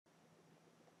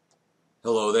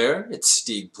Hello there, it's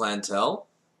Stig Plantell.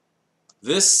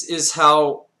 This is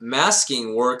how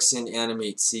masking works in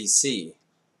Animate CC.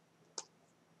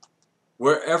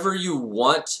 Wherever you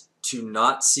want to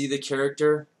not see the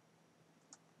character,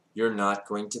 you're not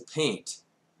going to paint.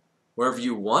 Wherever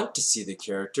you want to see the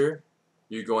character,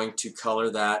 you're going to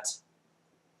color that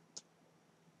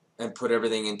and put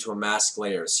everything into a mask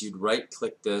layer. So you'd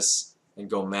right-click this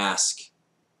and go mask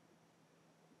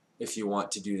if you want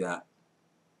to do that.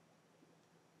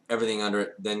 Everything under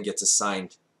it then gets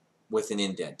assigned with an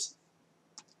indent.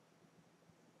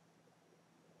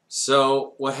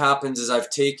 So what happens is I've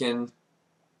taken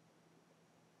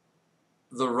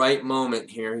the right moment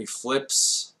here. He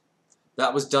flips.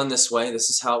 That was done this way. This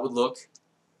is how it would look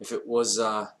if it was,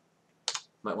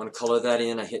 might want to color that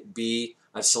in. I hit B.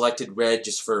 I've selected red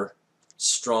just for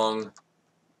strong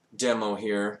demo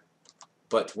here.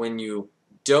 But when you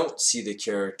don't see the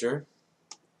character,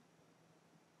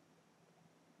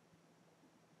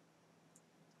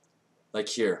 like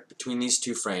here, between these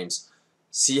two frames,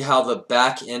 see how the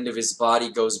back end of his body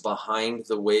goes behind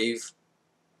the wave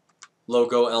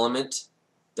logo element?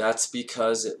 That's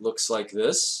because it looks like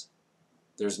this.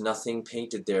 There's nothing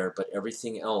painted there, but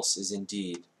everything else is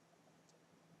indeed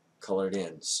colored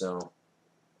in. So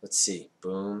let's see.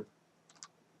 Boom.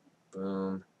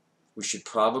 Boom. We should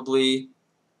probably,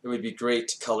 it would be great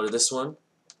to color this one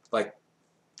by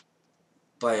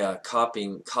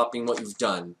copying what you've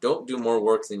done. Don't do more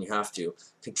work than you have to.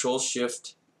 Control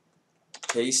Shift,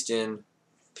 paste in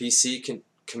PC,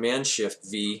 Command Shift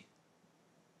V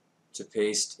to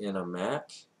paste in a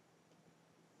Mac.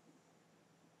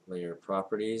 Layer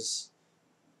properties.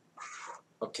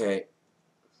 Okay,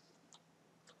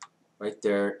 right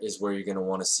there is where you're going to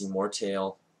want to see more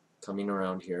tail coming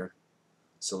around here.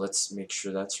 So let's make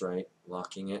sure that's right.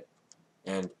 Locking it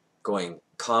and going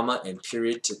comma and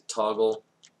period to toggle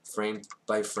frame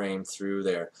by frame through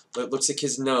there. But it looks like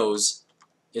his nose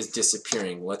is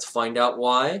disappearing. Let's find out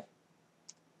why.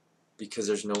 Because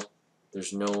there's no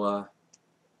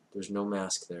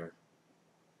mask there.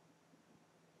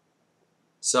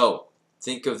 So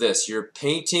think of this. You're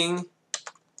painting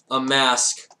a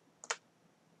mask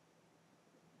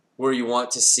where you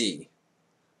want to see.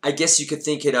 I guess you could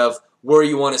think it of where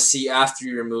you want to see after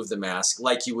you remove the mask,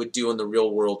 like you would do in the real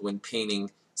world when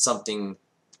painting something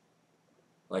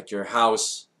like your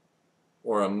house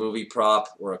or a movie prop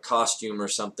or a costume or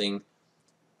something.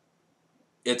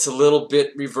 It's a little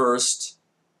bit reversed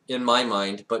in my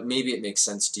mind, but maybe it makes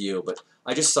sense to you. But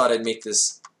I just thought I'd make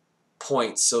this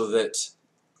point so that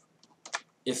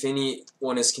if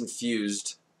anyone is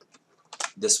confused,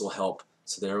 this will help.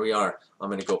 So there we are. I'm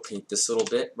going to go paint this little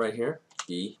bit right here.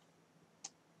 B.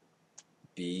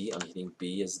 I'm hitting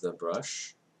B as the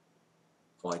brush.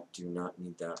 Oh, I do not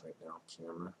need that right now.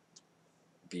 Camera.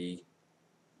 B.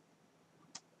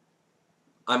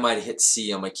 I might have hit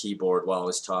C on my keyboard while I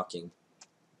was talking.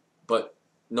 But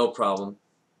no problem.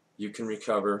 You can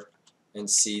recover and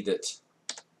see that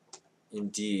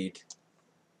indeed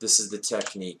this is the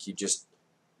technique. You just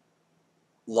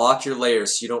lock your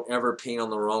layers so you don't ever paint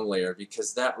on the wrong layer,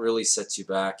 because that really sets you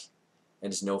back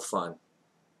and is no fun.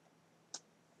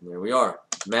 And there we are.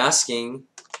 Masking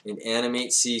in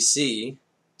Animate CC,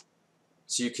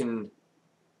 so you can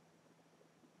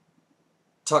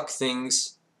tuck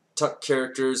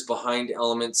characters behind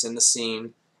elements in the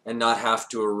scene and not have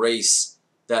to erase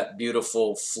that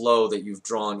beautiful flow that you've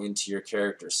drawn into your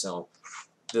character. So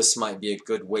this might be a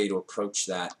good way to approach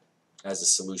that as a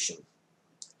solution.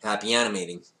 Happy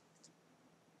animating.